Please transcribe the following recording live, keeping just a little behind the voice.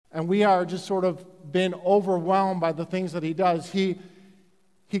and we are just sort of been overwhelmed by the things that he does. He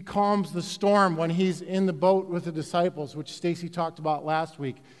calms the storm when he's in the boat with the disciples, which Stacy talked about last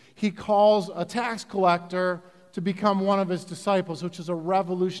week. He calls a tax collector to become one of his disciples, which is a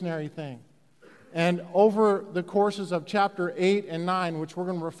revolutionary thing. And over the courses of chapter 8 and 9, which we're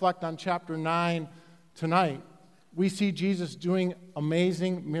going to reflect on chapter 9 tonight, we see Jesus doing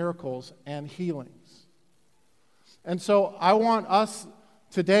amazing miracles and healings. And so I want us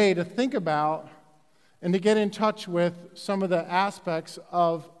today to think about and to get in touch with some of the aspects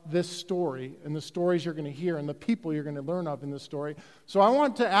of this story and the stories you're going to hear and the people you're going to learn of in this story. So I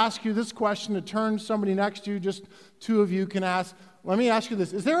want to ask you this question, to turn somebody next to you, just two of you can ask. Let me ask you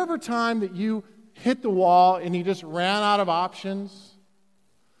this. Is there ever a time that you hit the wall and you just ran out of options?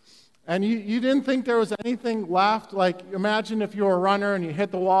 And you didn't think there was anything left? Like, imagine if you're a runner and you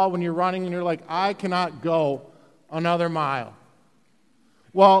hit the wall when you're running and you're like, I cannot go another mile.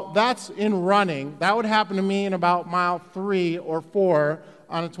 Well, that's in running. That would happen to me in about mile 3 or 4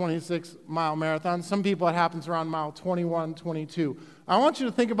 on a 26-mile marathon. Some people, it happens around mile 21, 22. I want you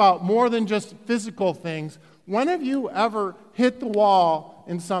to think about more than just physical things. When have you ever hit the wall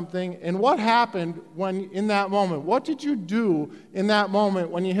in something, and what happened when in that moment? What did you do in that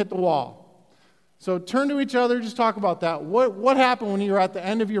moment when you hit the wall? So turn to each other, just talk about that. What happened when you were at the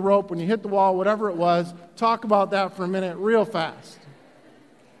end of your rope, when you hit the wall, whatever it was? Talk about that for a minute real fast.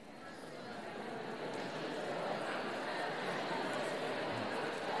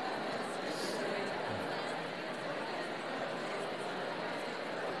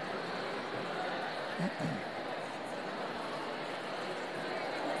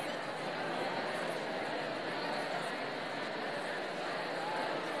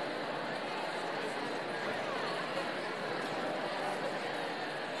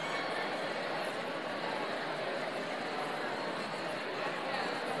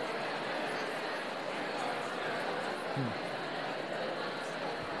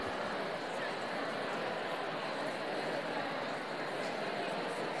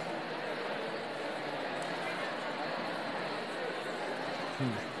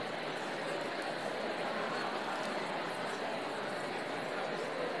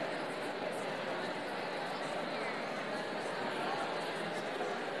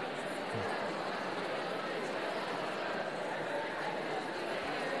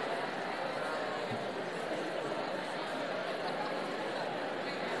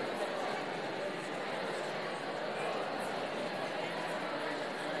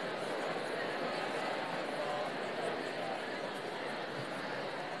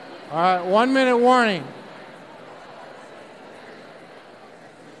 All right, 1 minute warning.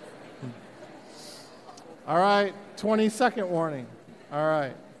 All right, 20-second warning. All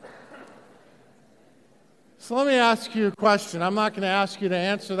right. So let me ask you a question. I'm not going to ask you to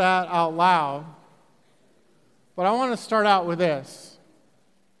answer that out loud, but I want to start out with this.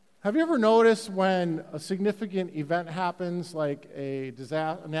 Have you ever noticed when a significant event happens, like a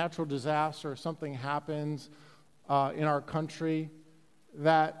natural disaster or something happens in our country,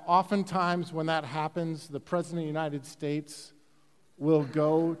 that oftentimes when that happens, the President of the United States will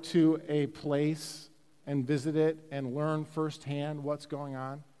go to a place and visit it and learn firsthand what's going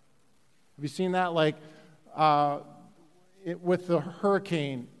on? Have you seen that? Like with the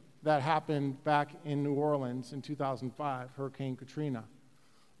hurricane that happened back in New Orleans in 2005, Hurricane Katrina,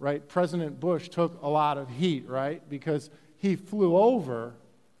 right? President Bush took a lot of heat, right? Because he flew over,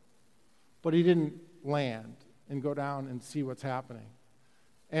 but he didn't land and go down and see what's happening.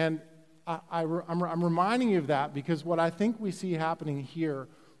 And I'm reminding you of that because what I think we see happening here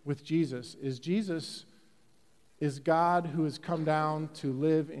with Jesus is God who has come down to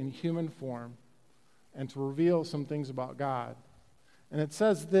live in human form and to reveal some things about God. And it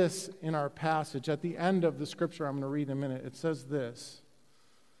says this in our passage. At the end of the scripture I'm going to read in a minute, it says this.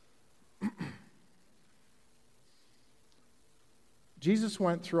 Jesus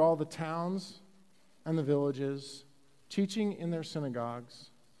went through all the towns and the villages, teaching in their synagogues,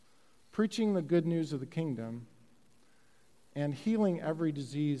 preaching the good news of the kingdom, and healing every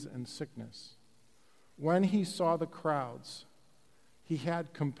disease and sickness. When he saw the crowds, he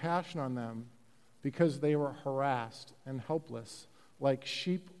had compassion on them because they were harassed and helpless, like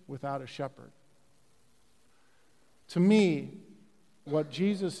sheep without a shepherd. To me, what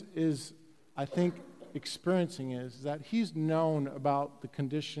Jesus is, I think, experiencing is that he's known about the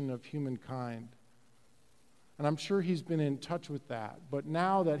condition of humankind. And I'm sure he's been in touch with that. But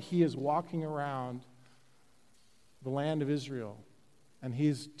now that he is walking around the land of Israel and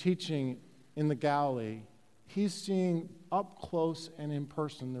he's teaching in the Galilee, he's seeing up close and in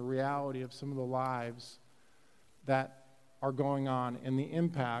person the reality of some of the lives that are going on and the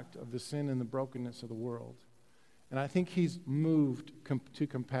impact of the sin and the brokenness of the world. And I think he's moved to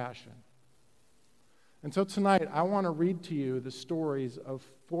compassion. And so tonight, I want to read to you the stories of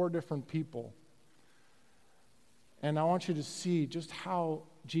 4 different people. And I want you to see just how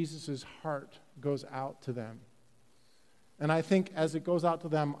Jesus' heart goes out to them. And I think as it goes out to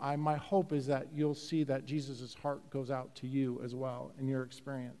them, my hope is that you'll see that Jesus' heart goes out to you as well in your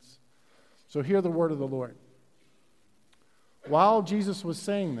experience. So hear the word of the Lord. While Jesus was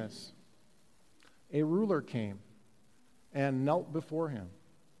saying this, a ruler came and knelt before him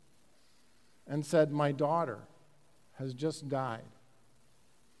and said, "My daughter has just died,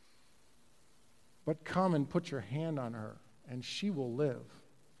 but come and put your hand on her, and she will live."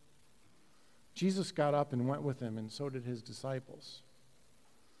 Jesus got up and went with him, and so did his disciples.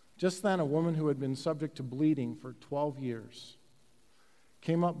 Just then, a woman who had been subject to bleeding for 12 years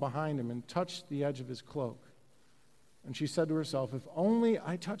came up behind him and touched the edge of his cloak. And she said to herself, "If only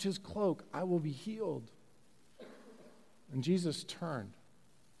I touch his cloak, I will be healed." And Jesus turned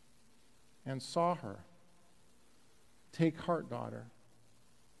and saw her. "Take heart, daughter,"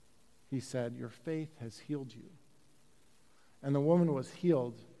 he said, "your faith has healed you." And the woman was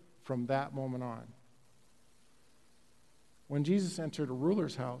healed from that moment on. When Jesus entered a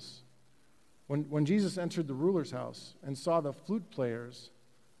ruler's house, when Jesus entered the ruler's house and saw the flute players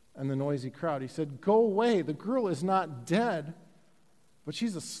and the noisy crowd, he said, "Go away, the girl is not dead, but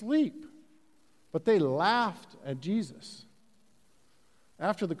she's asleep." But they laughed at Jesus.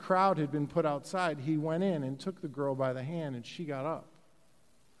 After the crowd had been put outside, he went in and took the girl by the hand, and she got up.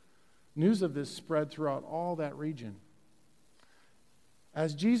 News of this spread throughout all that region.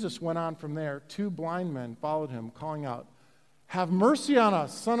 As Jesus went on from there, 2 blind men followed him, calling out, "Have mercy on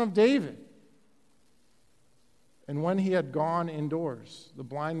us, Son of David." And when he had gone indoors, the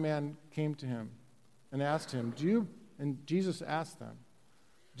blind man came to him and asked him, and Jesus asked them,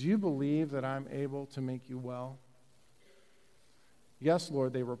 "Do you believe that I'm able to make you well?" "Yes,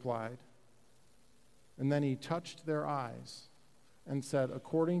 Lord," they replied. And then he touched their eyes and said,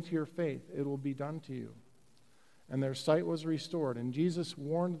 "According to your faith, it will be done to you." And their sight was restored. And Jesus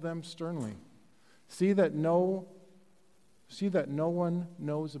warned them sternly, See that no one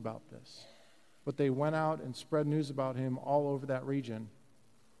knows about this." But they went out and spread news about him all over that region.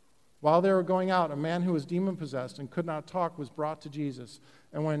 While they were going out, a man who was demon-possessed and could not talk was brought to Jesus.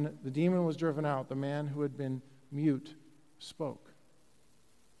 And when the demon was driven out, the man who had been mute spoke.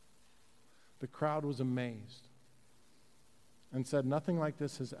 The crowd was amazed and said, "Nothing like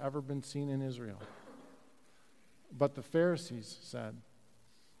this has ever been seen in Israel." But the Pharisees said,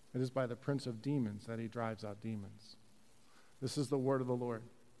 "It is by the prince of demons that he drives out demons." This is the word of the Lord.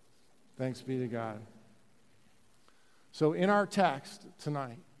 Thanks be to God. So in our text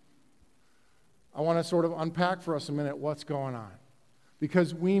tonight, I want to sort of unpack for us a minute what's going on.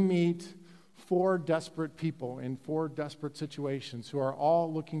 Because we meet 4 desperate people in 4 desperate situations who are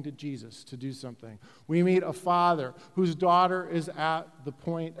all looking to Jesus to do something. We meet a father whose daughter is at the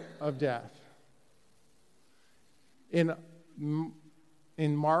point of death. In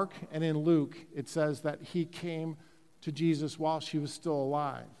Mark and in Luke, it says that he came to Jesus while she was still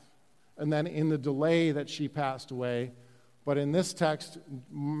alive. And then in the delay that she passed away. But in this text,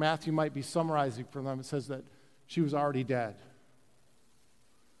 Matthew might be summarizing for them. It says that she was already dead.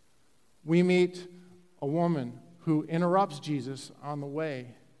 We meet a woman who interrupts Jesus on the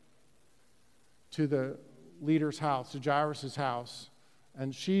way to the leader's house, to Jairus' house,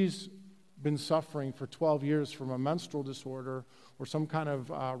 and she's been suffering for 12 years from a menstrual disorder or some kind of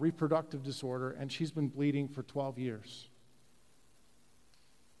reproductive disorder, and she's been bleeding for 12 years.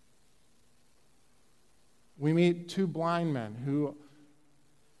 We meet 2 blind men who,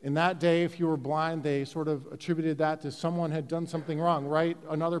 in that day, if you were blind, they sort of attributed that to someone had done something wrong, right?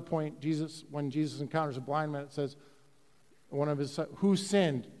 Another point, when Jesus encounters a blind man, it says, who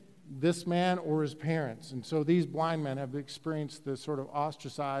sinned, this man or his parents? And so these blind men have experienced this sort of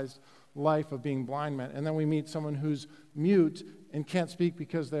ostracized life of being blind men. And then we meet someone who's mute and can't speak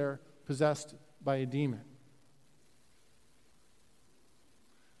because they're possessed by a demon.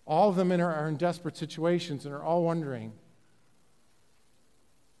 All of them are in desperate situations and are all wondering,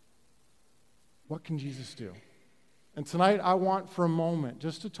 what can Jesus do? And tonight I want for a moment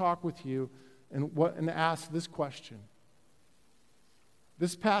just to talk with you and ask this question.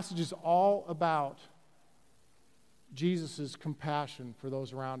 This passage is all about Jesus' compassion for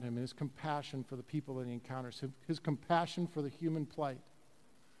those around him, his compassion for the people that he encounters, his compassion for the human plight.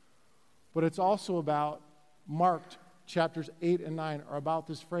 But it's also about Mark chapters 8 and 9 are about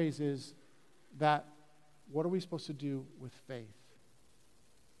this phrase is that what are we supposed to do with faith?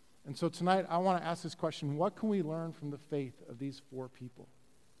 And so tonight I want to ask this question: what can we learn from the faith of these four people?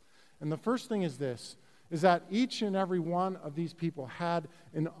 And the first thing is this, is that each and every one of these people had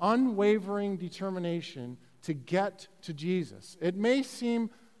an unwavering determination to get to Jesus. It may seem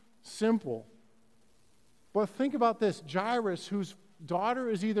simple, but think about this. Jairus, whose daughter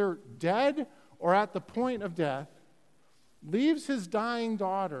is either dead or at the point of death, leaves his dying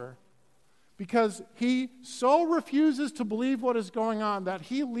daughter because he so refuses to believe what is going on that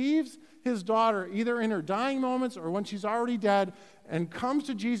he leaves his daughter either in her dying moments or when she's already dead and comes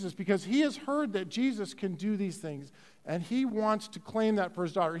to Jesus because he has heard that Jesus can do these things, and he wants to claim that for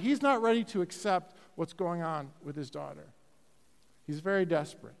his daughter. He's not ready to accept what's going on with his daughter. He's very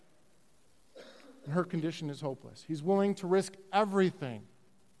desperate, and her condition is hopeless. He's willing to risk everything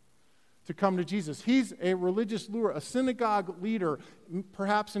to come to Jesus. He's a religious leader, a synagogue leader,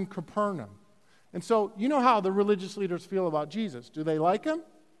 perhaps in Capernaum. And so, you know how the religious leaders feel about Jesus. Do they like him?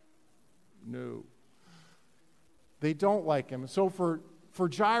 No. They don't like him. So for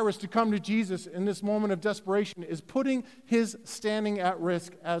Jairus to come to Jesus in this moment of desperation is putting his standing at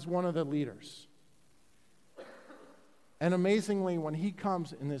risk as one of the leaders. And amazingly, when he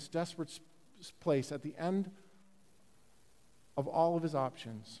comes in this desperate place at the end of all of his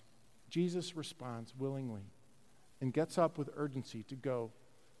options, Jesus responds willingly and gets up with urgency to go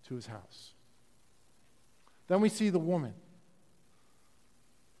to his house. Then we see the woman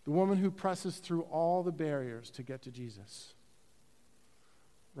who presses through all the barriers to get to Jesus.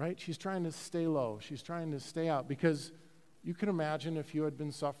 Right? She's trying to stay low. She's trying to stay out because you can imagine if you had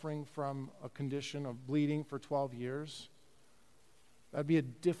been suffering from a condition of bleeding for 12 years, that'd be a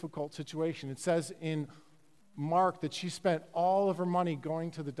difficult situation. It says in Mark that she spent all of her money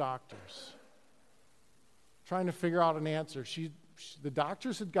going to the doctors, trying to figure out an answer. The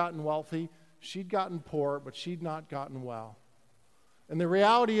doctors had gotten wealthy. She'd gotten poor, but she'd not gotten well. And the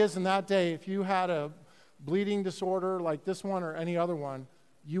reality is, in that day, if you had a bleeding disorder like this one or any other one,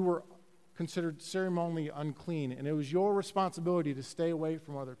 you were considered ceremonially unclean, and it was your responsibility to stay away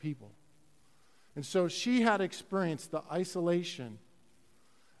from other people. And so she had experienced the isolation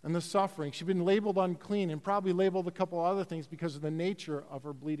and the suffering. She'd been labeled unclean and probably labeled a couple other things because of the nature of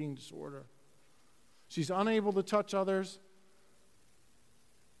her bleeding disorder. She's unable to touch others.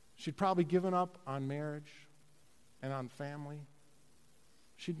 She'd probably given up on marriage and on family.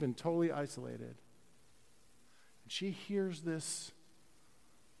 She'd been totally isolated. And she hears this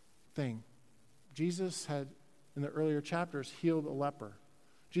thing. Jesus had, in the earlier chapters, healed a leper.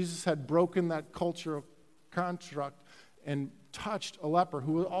 Jesus had broken that cultural construct and touched a leper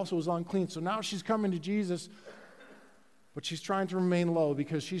who also was unclean. So now she's coming to Jesus, but she's trying to remain low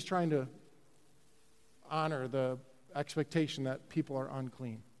because she's trying to honor the expectation that people are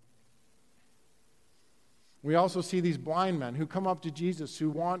unclean. We also see these blind men who come up to Jesus who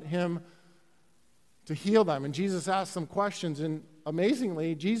want him to heal them. And Jesus asks them questions, and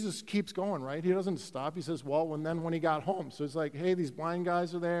amazingly, Jesus keeps going, right? He doesn't stop. He says, well, and then when he got home. So it's like, hey, these blind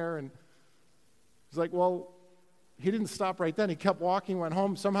guys are there. And he's like, well, he didn't stop right then. He kept walking, went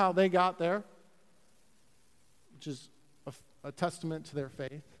home. Somehow they got there, which is a testament to their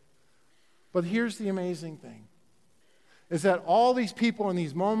faith. But here's the amazing thing, is that all these people in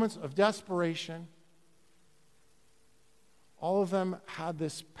these moments of desperation, all of them had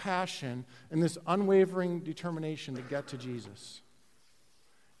this passion and this unwavering determination to get to Jesus.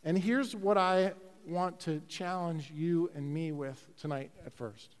 And here's what I want to challenge you and me with tonight at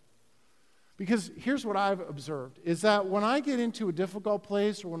first. Because here's what I've observed, is that when I get into a difficult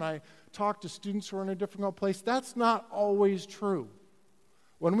place or when I talk to students who are in a difficult place, that's not always true.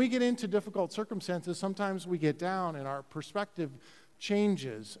 When we get into difficult circumstances, sometimes we get down and our perspective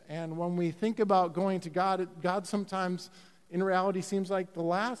changes. And when we think about going to God, God sometimes in reality seems like the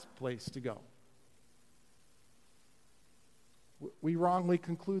last place to go. We wrongly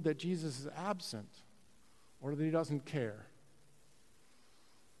conclude that Jesus is absent or that he doesn't care.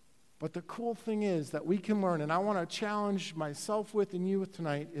 But the cool thing is that we can learn, and I want to challenge myself with and you with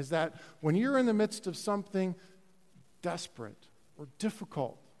tonight, is that when you're in the midst of something desperate or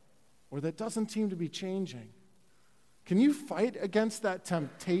difficult or that doesn't seem to be changing, can you fight against that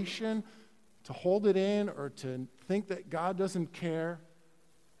temptation to hold it in or to think that God doesn't care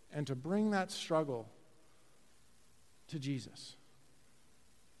and to bring that struggle to Jesus?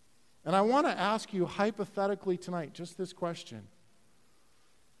 And I want to ask you hypothetically tonight just this question.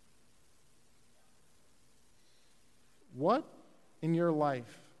 What in your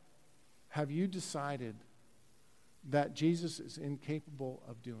life have you decided that Jesus is incapable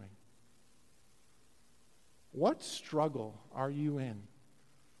of doing? What struggle are you in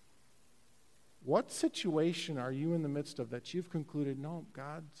What situation are you in the midst of that you've concluded, no,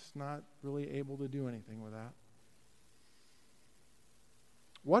 God's not really able to do anything with that?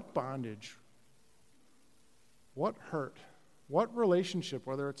 What bondage? What hurt? What relationship,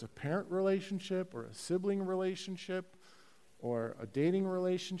 whether it's a parent relationship or a sibling relationship or a dating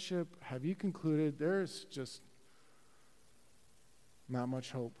relationship, have you concluded there's just not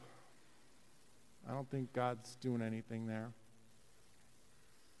much hope? I don't think God's doing anything there.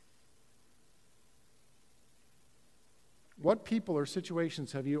 What people or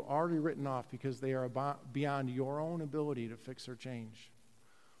situations have you already written off because they are beyond your own ability to fix or change?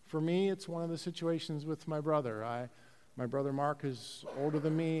 For me, it's one of the situations with my brother. My brother Mark is older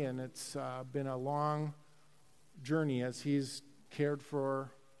than me, and it's been a long journey as he's cared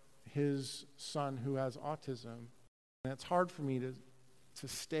for his son who has autism. And it's hard for me to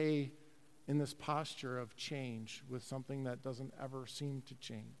stay in this posture of change with something that doesn't ever seem to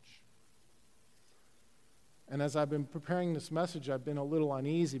change. And as I've been preparing this message, I've been a little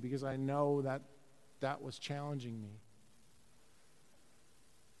uneasy because I know that that was challenging me.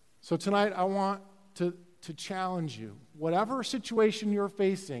 So tonight I want to challenge you. Whatever situation you're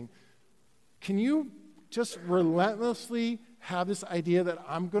facing, can you just relentlessly have this idea that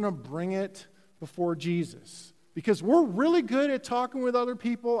I'm going to bring it before Jesus? Because we're really good at talking with other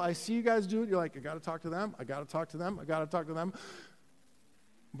people. I see you guys do it. You're like, I got to talk to them. I got to talk to them. I got to talk to them.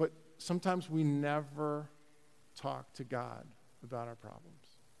 But sometimes we never talk to God about our problems.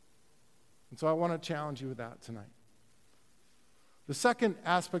 And so I want to challenge you with that tonight. The second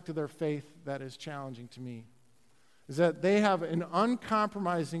aspect of their faith that is challenging to me is that they have an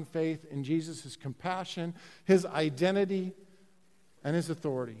uncompromising faith in Jesus' compassion, his identity, and his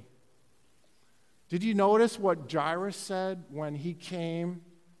authority. Did you notice what Jairus said when he came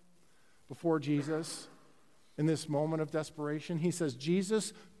before Jesus in this moment of desperation? He says,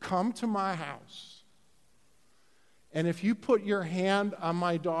 Jesus, come to my house. And if you put your hand on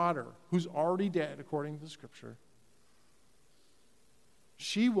my daughter, who's already dead, according to the scripture,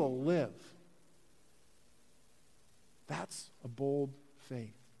 she will live. That's a bold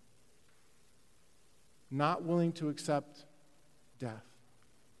faith. Not willing to accept death.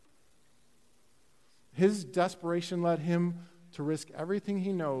 His desperation led him to risk everything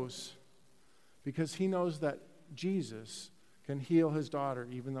he knows because he knows that Jesus can heal his daughter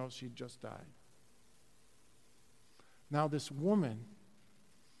even though she just died. Now this woman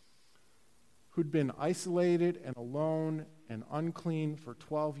who'd been isolated and alone and unclean for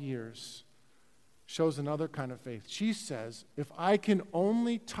 12 years shows another kind of faith. She says, if I can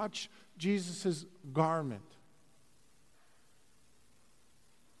only touch Jesus' garment,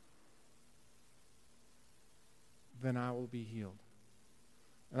 then I will be healed.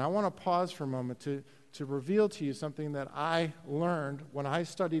 And I want to pause for a moment to reveal to you something that I learned when I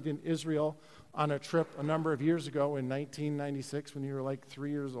studied in Israel on a trip a number of years ago in 1996 when you were like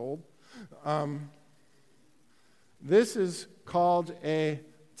 3 years old. This is called a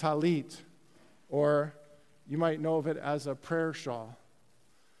talit, or you might know of it as a prayer shawl.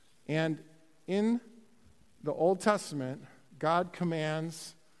 And in the Old Testament, God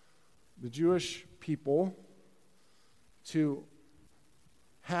commands the Jewish people to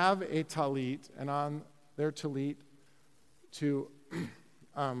have a talit, and on their talit to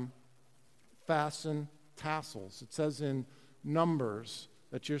fasten tassels. It says in Numbers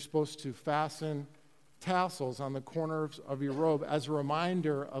that you're supposed to fasten tassels on the corners of your robe as a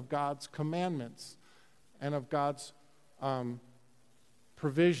reminder of God's commandments and of God's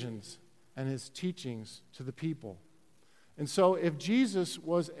provisions and his teachings to the people. And so if Jesus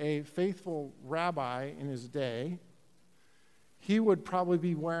was a faithful rabbi in his day, he would probably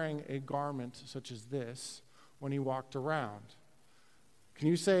be wearing a garment such as this when he walked around. Can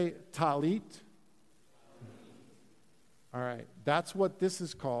you say talit? All right, that's what this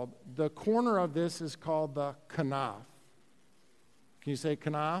is called. The corner of this is called the kanaf. Can you say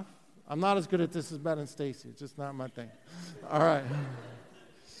kanaf? I'm not as good at this as Ben and Stacy. It's just not my thing. All right.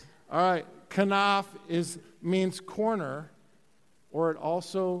 All right, kanaf means corner, or it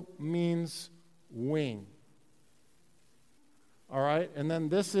also means wing. All right, and then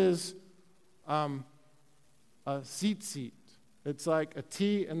this is a seat. It's like a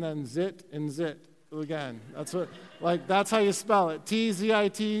T and then zit and zit again. That's how you spell it.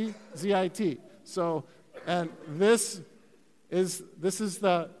 T-Z-I-T, Z-I-T. So, and this is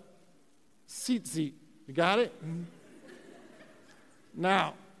the seat. You got it?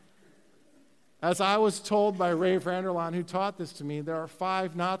 Now, as I was told by Ray Vanderlaan, who taught this to me, there are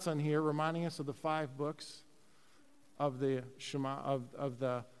 5 knots on here reminding us of the 5 books of the Shema, of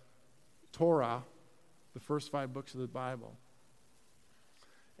the Torah, the first 5 books of the Bible.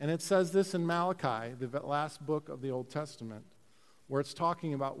 And it says this in Malachi, the last book of the Old Testament, where it's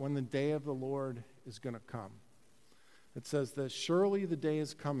talking about when the day of the Lord is going to come. It says this, surely the day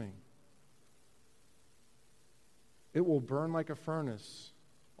is coming. It will burn like a furnace.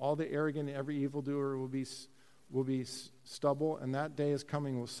 All the arrogant and every evildoer will be stubble, and that day is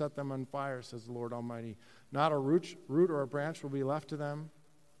coming, will set them on fire, says the Lord Almighty. Not a root or a branch will be left to them.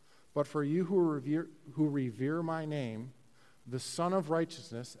 But for you who revere my name, the Son of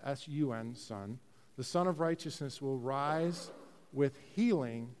Righteousness, S-U-N, Son, the Son of Righteousness will rise with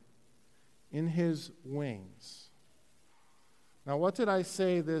healing in his wings. Now, what did I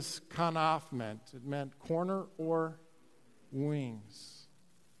say this kanaf meant? It meant corner or wings.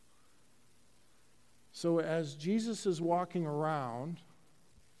 So as Jesus is walking around,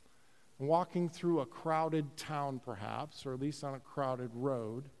 walking through a crowded town perhaps, or at least on a crowded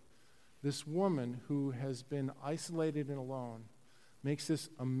road, this woman who has been isolated and alone makes this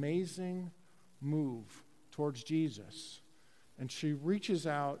amazing move towards Jesus. And she reaches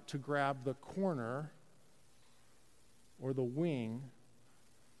out to grab the corner or the wing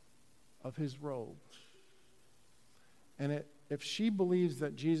of his robe. And if she believes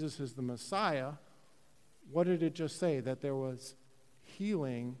that Jesus is the Messiah, what did it just say? That there was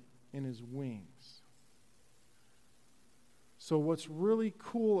healing in his wings. So what's really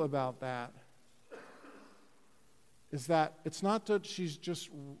cool about that is that it's not that she's just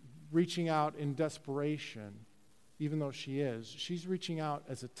reaching out in desperation, even though she is. She's reaching out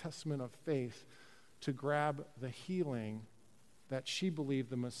as a testament of faith to grab the healing that she believed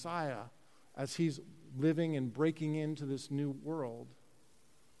the Messiah, as he's living and breaking into this new world,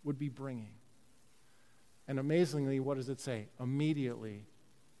 would be bringing. And amazingly, what does it say? Immediately,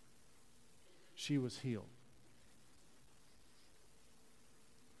 she was healed.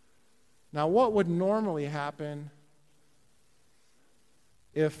 Now, what would normally happen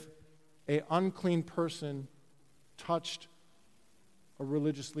if an unclean person touched a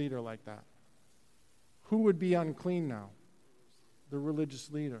religious leader like that? Who would be unclean now? The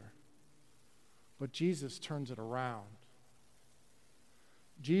religious leader. But Jesus turns it around.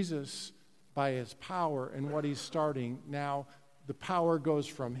 Jesus, by his power and what he's starting, now the power goes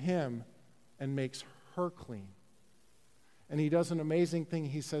from him and makes her clean. And he does an amazing thing.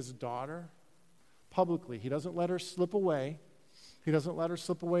 He says, daughter, publicly. He doesn't let her slip away. He doesn't let her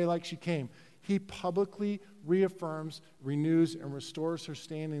slip away like she came. He publicly reaffirms, renews, and restores her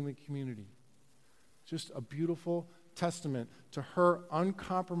standing in the community. Just a beautiful testament to her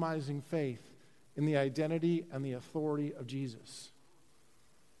uncompromising faith in the identity and the authority of Jesus.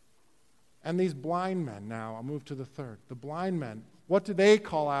 And these blind men now, I'll move to the third. The blind men, what do they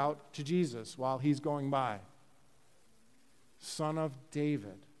call out to Jesus while he's going by? Son of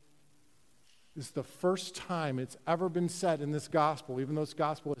David. This is the first time it's ever been said in this gospel, even though this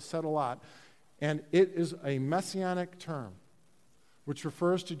gospel is said a lot. And it is a messianic term, which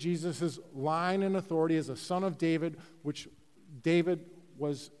refers to Jesus' line and authority as a son of David, which David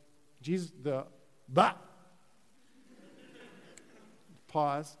was Jesus,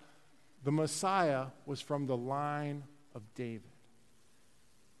 pause. The Messiah was from the line of David.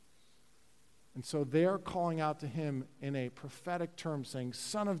 And so they're calling out to him in a prophetic term saying,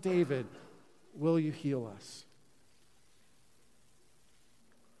 Son of David, will you heal us?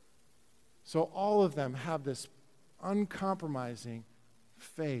 So all of them have this uncompromising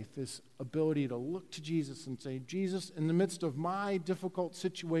faith, this ability to look to Jesus and say, Jesus, in the midst of my difficult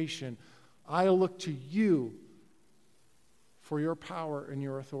situation, I look to you for your power and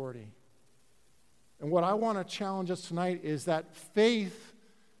your authority. And what I want to challenge us tonight is that faith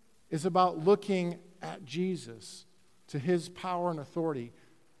is about looking at Jesus, to his power and authority.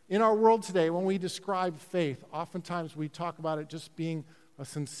 In our world today, when we describe faith, oftentimes we talk about it just being a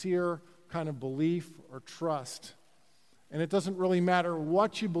sincere kind of belief or trust. And it doesn't really matter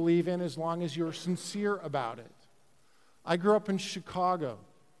what you believe in as long as you're sincere about it. I grew up in Chicago,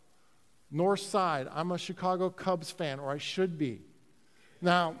 North Side. I'm a Chicago Cubs fan, or I should be.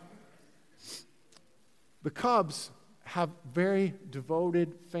 Now, the Cubs have very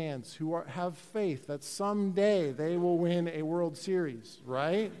devoted fans who have faith that someday they will win a World Series,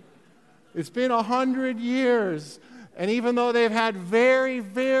 right? It's been 100 years, and even though they've had very,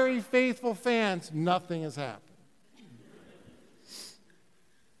 very faithful fans, nothing has happened.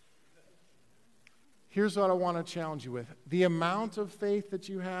 Here's what I want to challenge you with. The amount of faith that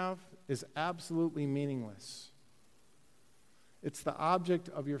you have is absolutely meaningless. It's the object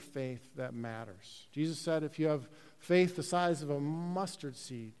of your faith that matters. Jesus said, if you have faith the size of a mustard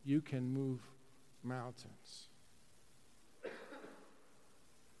seed, you can move mountains.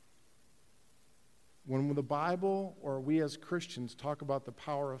 When the Bible or we as Christians talk about the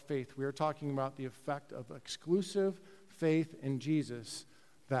power of faith, we are talking about the effect of exclusive faith in Jesus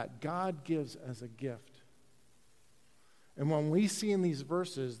that God gives as a gift. And when we see in these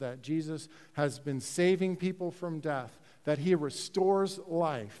verses that Jesus has been saving people from death, that he restores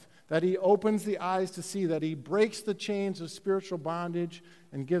life, that he opens the eyes to see, that he breaks the chains of spiritual bondage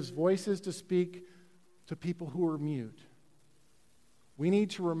and gives voices to speak to people who are mute, we need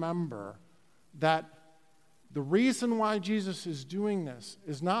to remember that the reason why Jesus is doing this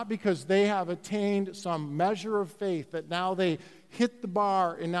is not because they have attained some measure of faith, that now they hit the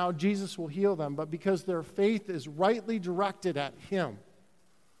bar and now Jesus will heal them, but because their faith is rightly directed at him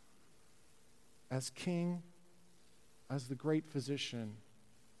as King, as the great physician,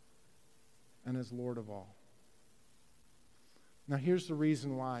 and as Lord of all. Now here's the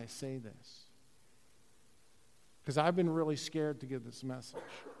reason why I say this. Because I've been really scared to give this message.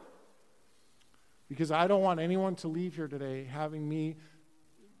 Because I don't want anyone to leave here today having me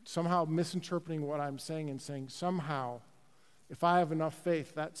somehow misinterpreting what I'm saying and saying somehow, if I have enough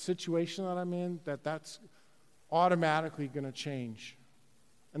faith, that situation that I'm in, that's automatically going to change.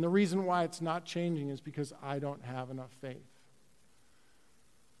 And the reason why it's not changing is because I don't have enough faith.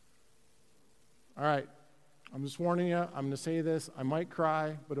 All right, I'm just warning you. I'm going to say this. I might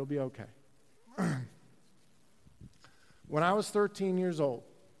cry, but it'll be okay. When I was 13 years old,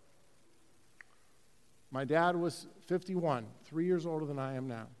 my dad was 51, 3 years older than I am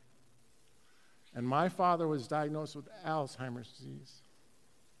now. And my father was diagnosed with Alzheimer's disease.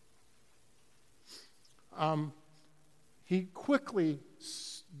 He quickly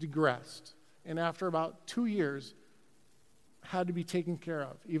digressed, and after about 2 years, had to be taken care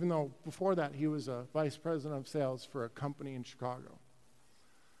of, even though before that he was a vice president of sales for a company in Chicago.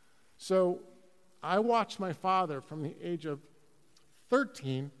 So I watched my father from the age of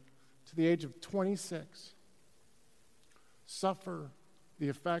 13 to the age of 26 suffer the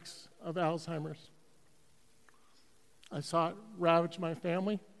effects of Alzheimer's. I saw it ravage my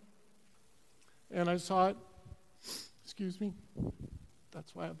family, and I saw it, excuse me,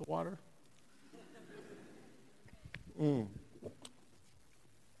 that's why I have the water.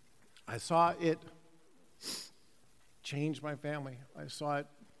 I saw it change my family. I saw it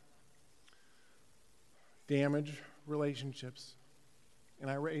damage relationships. And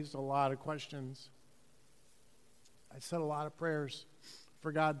I raised a lot of questions. I said a lot of prayers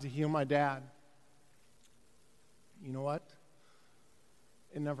for God to heal my dad. You know what?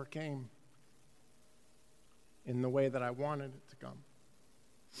 It never came in the way that I wanted it to come.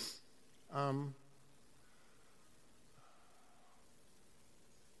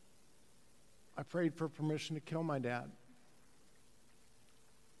 I prayed for permission to kill my dad.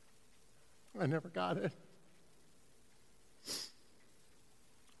 I never got it.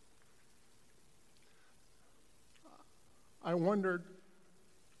 I wondered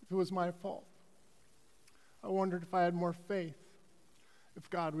if it was my fault. I wondered if I had more faith, if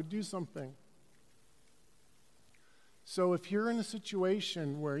God would do something. So if you're in a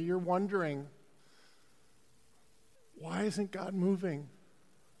situation where you're wondering, why isn't God moving?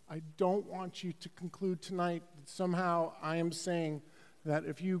 I don't want you to conclude tonight that somehow I am saying that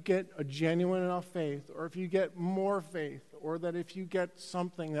if you get a genuine enough faith, or if you get more faith, or that if you get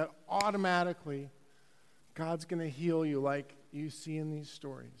something that automatically God's going to heal you like you see in these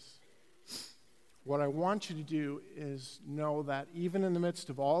stories. What I want you to do is know that even in the midst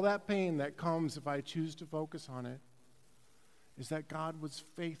of all that pain that comes if I choose to focus on it, is that God was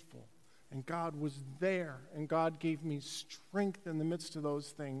faithful, and God was there, and God gave me strength in the midst of those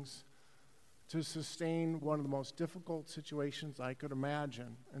things to sustain one of the most difficult situations I could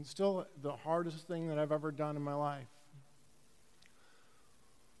imagine, and still the hardest thing that I've ever done in my life.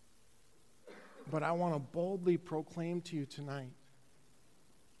 But I want to boldly proclaim to you tonight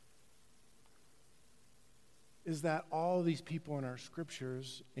is that all these people in our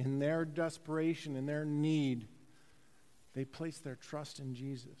scriptures, in their desperation, in their need, they place their trust in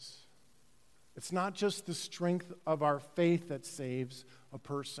Jesus. It's not just the strength of our faith that saves a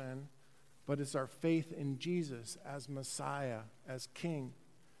person, but it's our faith in Jesus as Messiah, as King.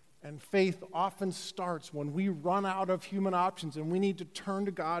 And faith often starts when we run out of human options and we need to turn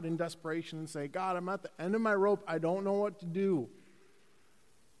to God in desperation and say, God, I'm at the end of my rope. I don't know what to do.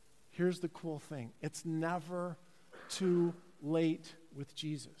 Here's the cool thing. It's never too late with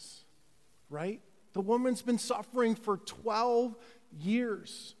Jesus, right? The woman's been suffering for 12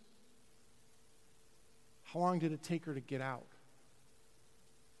 years. How long did it take her to get out?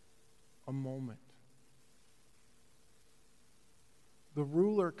 A moment. The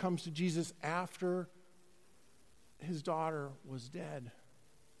ruler comes to Jesus after his daughter was dead.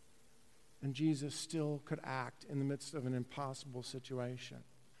 And Jesus still could act in the midst of an impossible situation.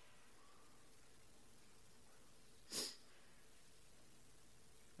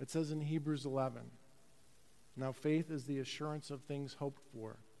 It says in Hebrews 11, now faith is the assurance of things hoped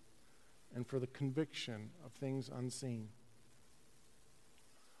for, and for the conviction of things unseen.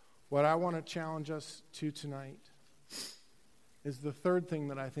 What I want to challenge us to tonight is the third thing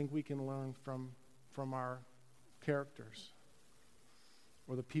that I think we can learn from our characters,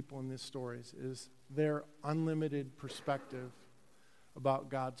 or the people in these stories, is their unlimited perspective about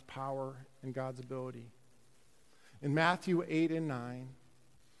God's power and God's ability. In Matthew 8 and 9,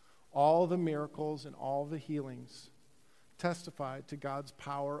 all the miracles and all the healings testified to God's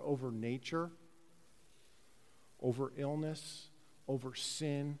power over nature, over illness, over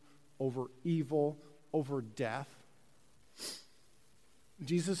sin, over evil, over death.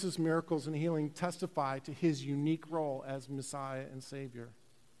 Jesus' miracles and healing testify to his unique role as Messiah and Savior.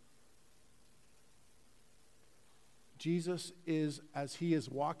 Jesus is, as he is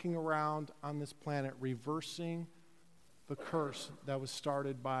walking around on this planet, reversing the curse that was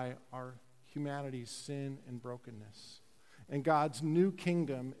started by our humanity's sin and brokenness. And God's new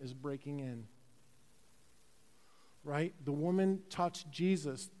kingdom is breaking in. Right? The woman touched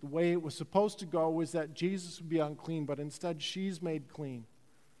Jesus. The way it was supposed to go was that Jesus would be unclean, but instead she's made clean.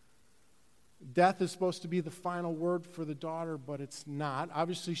 Death is supposed to be the final word for the daughter, but it's not.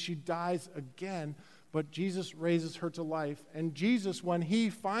 Obviously, she dies again, but Jesus raises her to life. And Jesus, when he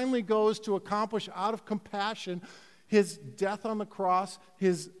finally goes to accomplish out of compassion his death on the cross,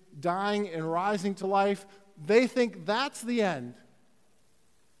 his dying and rising to life, they think that's the end.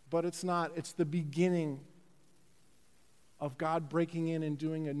 But it's not. It's the beginning of God breaking in and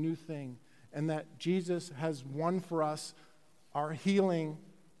doing a new thing. And that Jesus has won for us our healing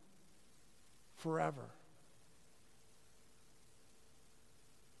forever.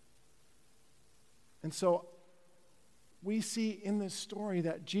 And so we see in this story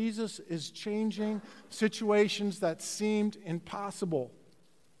that Jesus is changing situations that seemed impossible.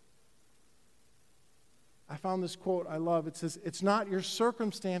 I found this quote I love. It says, "It's not your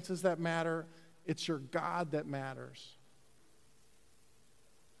circumstances that matter, it's your God that matters."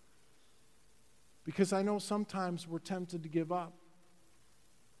 Because I know sometimes we're tempted to give up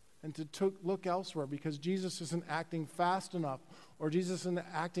and to look elsewhere because Jesus isn't acting fast enough, or Jesus isn't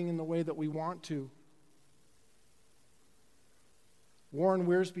acting in the way that we want to. Warren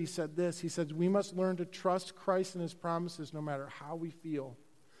Wiersbe said this. He said, "We must learn to trust Christ and his promises no matter how we feel,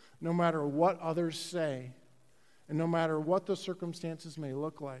 no matter what others say, and no matter what the circumstances may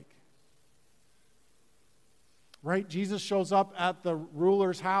look like." Right? Jesus shows up at the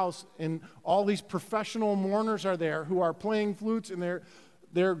ruler's house, and all these professional mourners are there who are playing flutes, and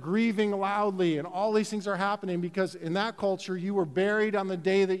they're grieving loudly, and all these things are happening because in that culture, you were buried on the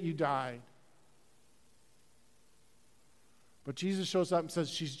day that you died. But Jesus shows up and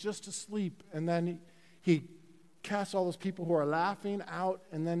says, she's just asleep. And then he casts all those people who are laughing out,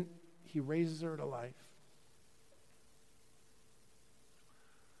 and then he raises her to life.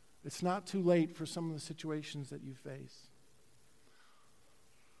 It's not too late for some of the situations that you face.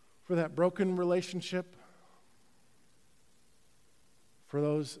 For that broken relationship, for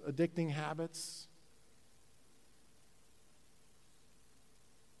those addicting habits,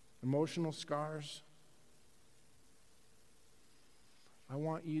 emotional scars. I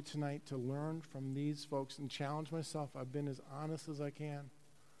want you tonight to learn from these folks and challenge myself. I've been as honest as I can.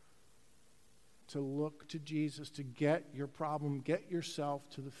 To look to Jesus, to get your problem, get yourself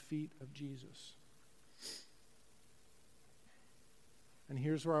to the feet of Jesus. And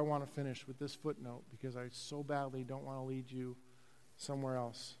here's where I want to finish with this footnote, because I so badly don't want to lead you somewhere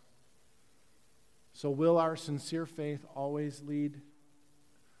else. So will our sincere faith always lead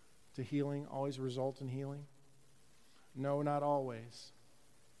to healing, always result in healing? No, not always.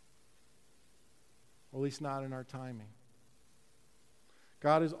 Or at least not in our timing.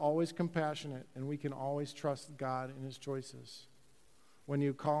 God is always compassionate, and we can always trust God in his choices. When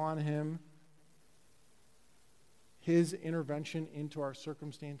you call on him, his intervention into our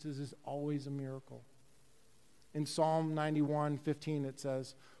circumstances is always a miracle. In Psalm 91:15 it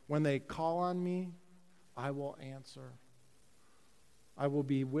says, "When they call on me, I will answer. I will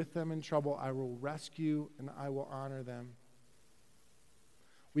be with them in trouble. I will rescue and I will honor them."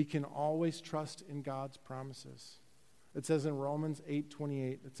 We can always trust in God's promises. It says in Romans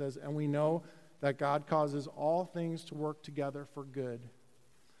 8:28, it says, "And we know that God causes all things to work together for good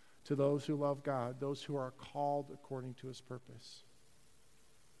to those who love God, those who are called according to his purpose."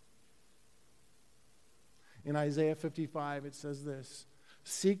 In Isaiah 55, it says this,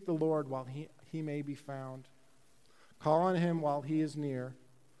 "Seek the Lord while he may be found. Call on him while he is near.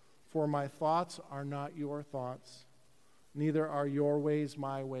 For my thoughts are not your thoughts, neither are your ways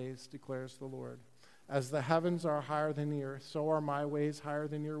my ways, declares the Lord. As the heavens are higher than the earth, so are my ways higher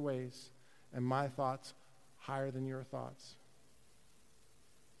than your ways, and my thoughts higher than your thoughts.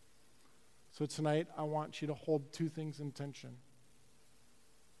 So tonight, I want you to hold two things in tension.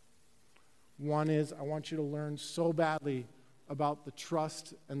 One is, I want you to learn so badly about the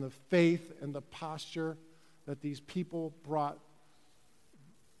trust and the faith and the posture that these people brought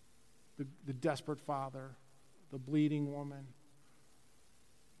the desperate father, the bleeding woman,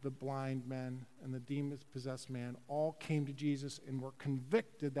 the blind men, and the demon-possessed man all came to Jesus and were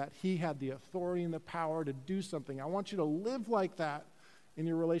convicted that he had the authority and the power to do something. I want you to live like that in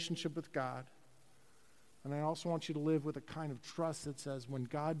your relationship with God. And I also want you to live with a kind of trust that says, when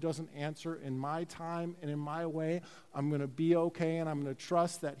God doesn't answer in my time and in my way, I'm going to be okay, and I'm going to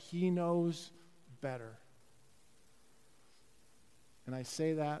trust that he knows better. And I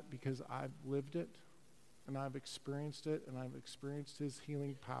say that because I've lived it, and I've experienced it, and I've experienced his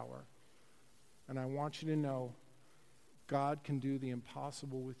healing power. And I want you to know God can do the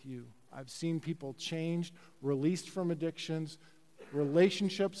impossible with you. I've seen people changed, released from addictions,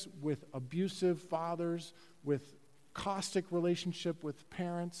 relationships with abusive fathers, with caustic relationship with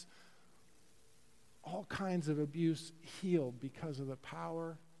parents, all kinds of abuse healed because of the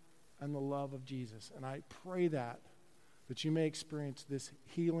power and the love of Jesus. And I pray that you may experience this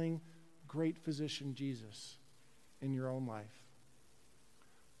healing, great physician Jesus in your own life.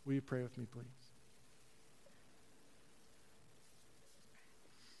 Will you pray with me, please?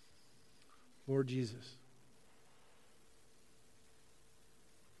 Lord Jesus,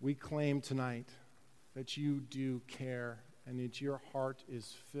 we claim tonight that you do care and that your heart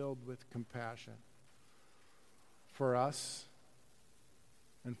is filled with compassion for us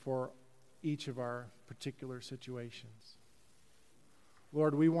and for each of our particular situations.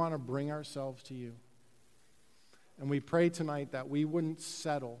 Lord, we want to bring ourselves to you. And we pray tonight that we wouldn't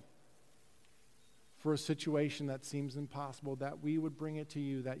settle for a situation that seems impossible, that we would bring it to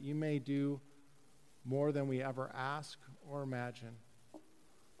you, that you may do more than we ever ask or imagine,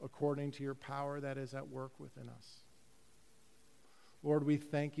 according to your power that is at work within us. Lord, we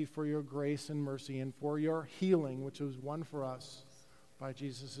thank you for your grace and mercy and for your healing, which was won for us by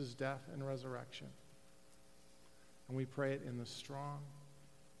Jesus' death and resurrection. And we pray it in the strong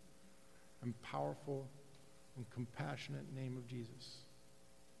and powerful and compassionate name of Jesus.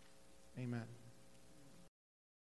 Amen.